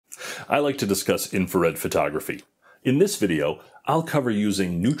I like to discuss infrared photography. In this video, I'll cover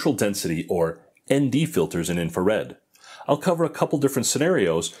using neutral density or ND filters in infrared. I'll cover a couple different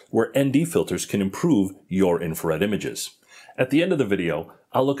scenarios where ND filters can improve your infrared images. At the end of the video,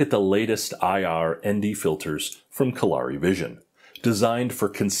 I'll look at the latest IR ND filters from Kolari Vision, designed for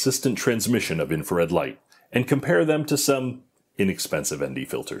consistent transmission of infrared light, and compare them to some inexpensive ND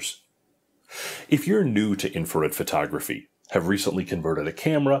filters. If you're new to infrared photography, have recently converted a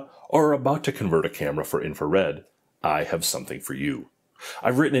camera, or are about to convert a camera for infrared, I have something for you.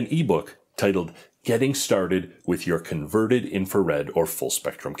 I've written an ebook titled Getting Started with Your Converted Infrared or Full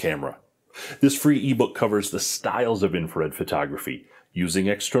Spectrum Camera. This free ebook covers the styles of infrared photography, using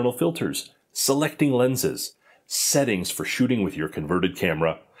external filters, selecting lenses, settings for shooting with your converted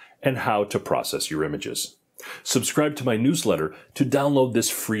camera, and how to process your images. Subscribe to my newsletter to download this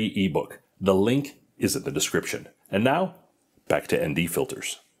free ebook. The link is in the description. And now, back to ND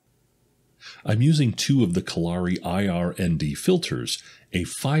filters. I'm using two of the Kolari IR ND filters, a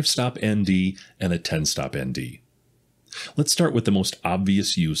 5-stop ND and a 10-stop ND. Let's start with the most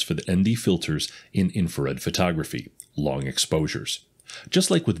obvious use for the ND filters in infrared photography, long exposures.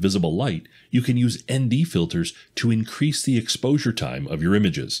 Just like with visible light, you can use ND filters to increase the exposure time of your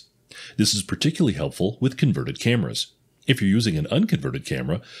images. This is particularly helpful with converted cameras. If you're using an unconverted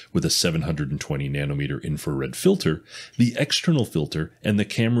camera with a 720 nanometer infrared filter, the external filter and the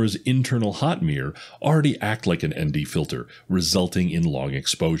camera's internal hot mirror already act like an ND filter, resulting in long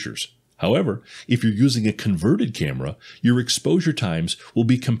exposures. However, if you're using a converted camera, your exposure times will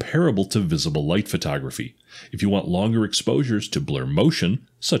be comparable to visible light photography. If you want longer exposures to blur motion,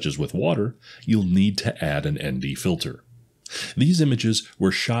 such as with water, you'll need to add an ND filter. These images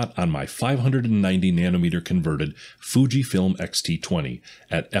were shot on my 590 nanometer converted Fujifilm X-T20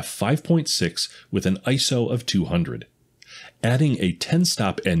 at f5.6 with an ISO of 200. Adding a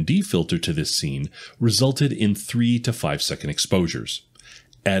 10-stop ND filter to this scene resulted in 3 to 5 second exposures.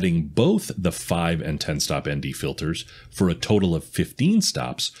 Adding both the 5 and 10-stop ND filters for a total of 15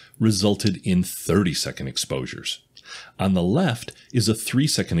 stops resulted in 30-second exposures. On the left is a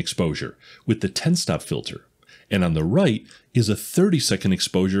 3-second exposure with the 10-stop filter, and on the right is a 30-second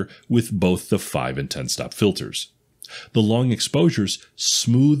exposure with both the 5 and 10-stop filters. The long exposures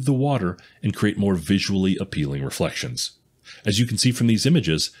smooth the water and create more visually appealing reflections. As you can see from these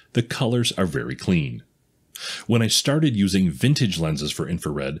images, the colors are very clean. When I started using vintage lenses for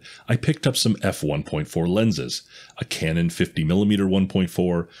infrared, I picked up some f1.4 lenses, a Canon 50mm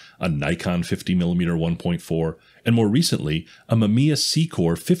 1.4, a Nikon 50mm 1.4, and more recently, a Mamiya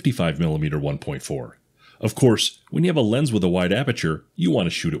Secor 55mm 1.4. Of course, when you have a lens with a wide aperture, you want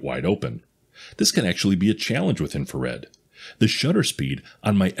to shoot it wide open. This can actually be a challenge with infrared. The shutter speed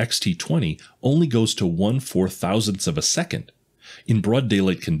on my X-T20 only goes to 1/4000th of a second. In broad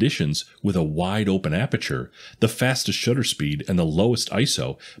daylight conditions, with a wide open aperture, the fastest shutter speed and the lowest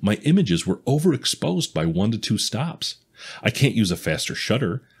ISO, my images were overexposed by 1 to 2 stops. I can't use a faster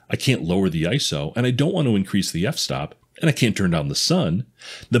shutter, I can't lower the ISO, and I don't want to increase the f-stop, and I can't turn down the sun.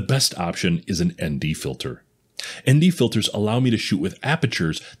 The best option is an ND filter. ND filters allow me to shoot with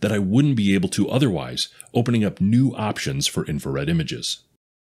apertures that I wouldn't be able to otherwise, opening up new options for infrared images.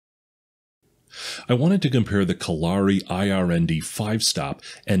 I wanted to compare the Kolari IR-ND 5-stop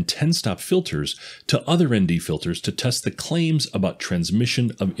and 10-stop filters to other ND filters to test the claims about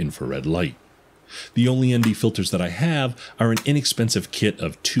transmission of infrared light. The only ND filters that I have are an inexpensive kit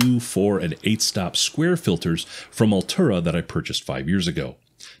of 2, 4, and 8-stop square filters from Altura that I purchased 5 years ago.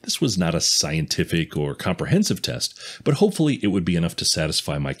 This was not a scientific or comprehensive test, but hopefully it would be enough to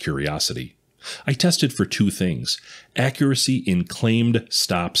satisfy my curiosity. I tested for 2 things: accuracy in claimed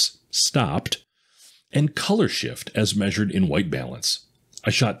stops stopped, and color shift as measured in white balance. I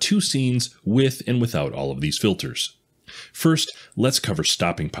shot 2 scenes with and without all of these filters. First, let's cover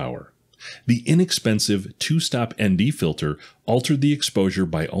stopping power. The inexpensive 2-stop ND filter altered the exposure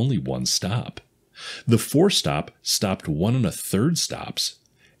by only 1 stop. The 4-stop stopped 1 1/3 stops,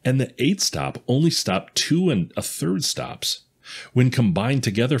 and the 8-stop only stopped 2 1/3 stops. When combined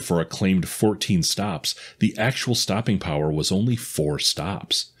together for a claimed 14 stops, the actual stopping power was only 4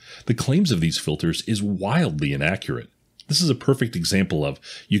 stops. The claims of these filters is wildly inaccurate. This is a perfect example of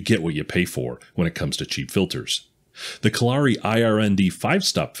you get what you pay for when it comes to cheap filters. The Kolari IR-ND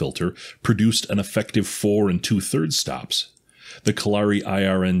 5-stop filter produced an effective 4 2/3 stops. The Kolari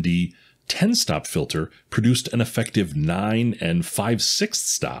IR-ND 10-stop filter produced an effective 9 5/6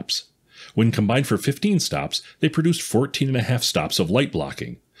 stops. When combined for 15 stops, they produced 14.5 stops of light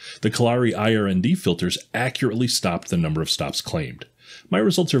blocking. The Kolari IR-ND filters accurately stopped the number of stops claimed. My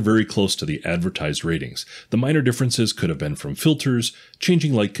results are very close to the advertised ratings. The minor differences could have been from filters,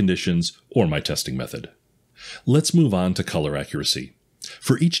 changing light conditions, or my testing method. Let's move on to color accuracy.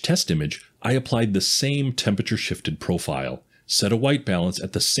 For each test image, I applied the same temperature-shifted profile, set a white balance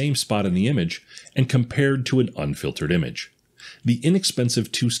at the same spot in the image, and compared to an unfiltered image. The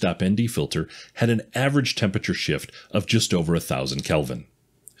inexpensive 2-stop ND filter had an average temperature shift of just over 1000 Kelvin.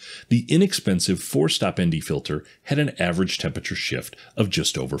 The inexpensive 4-stop ND filter had an average temperature shift of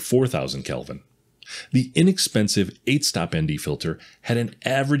just over 4000 Kelvin. The inexpensive 8-stop ND filter had an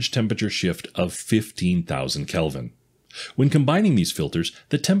average temperature shift of 15,000 Kelvin. When combining these filters,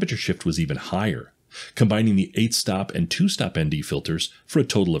 the temperature shift was even higher. Combining the 8-stop and 2-stop ND filters for a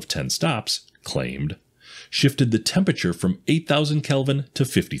total of 10 stops, claimed, shifted the temperature from 8,000 Kelvin to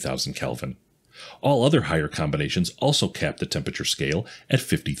 50,000 Kelvin. All other higher combinations also capped the temperature scale at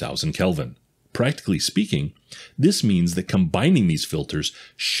 50,000 Kelvin. Practically speaking, this means that combining these filters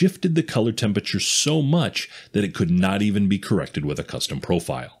shifted the color temperature so much that it could not even be corrected with a custom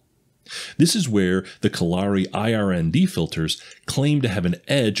profile. This is where the Kolari IR-ND filters claim to have an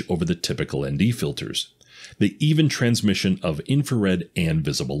edge over the typical ND filters, the even transmission of infrared and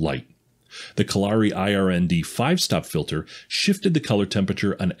visible light. The Kolari IR-ND 5-stop filter shifted the color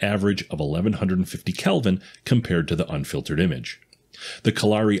temperature an average of 1150 Kelvin compared to the unfiltered image. The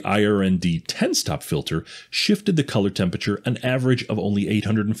Kolari IR-ND 10-stop filter shifted the color temperature an average of only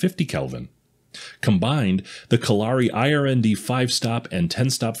 850 Kelvin. Combined, the Kolari IR-ND 5-stop and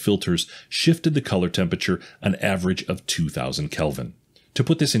 10-stop filters shifted the color temperature an average of 2000 Kelvin. To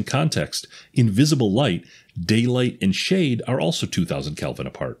put this in context, in visible light, daylight and shade are also 2000 Kelvin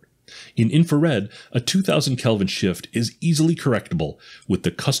apart. In infrared, a 2000 Kelvin shift is easily correctable with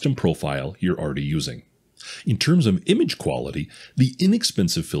the custom profile you're already using. In terms of image quality, the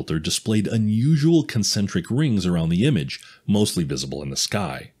inexpensive filter displayed unusual concentric rings around the image, mostly visible in the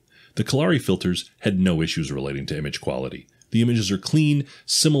sky. The Kolari filters had no issues relating to image quality. The images are clean,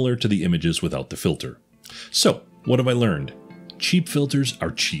 similar to the images without the filter. So, what have I learned? Cheap filters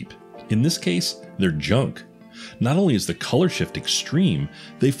are cheap. In this case, they're junk. Not only is the color shift extreme,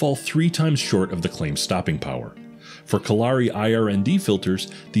 they fall 3 times short of the claimed stopping power. For Kolari IR-ND filters,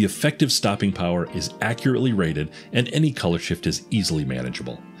 the effective stopping power is accurately rated and any color shift is easily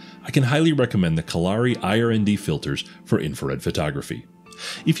manageable. I can highly recommend the Kolari IR-ND filters for infrared photography.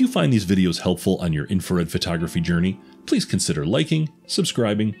 If you find these videos helpful on your infrared photography journey, please consider liking,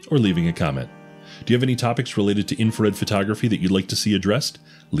 subscribing, or leaving a comment. Do you have any topics related to infrared photography that you'd like to see addressed?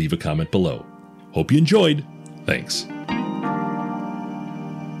 Leave a comment below. Hope you enjoyed! Thanks.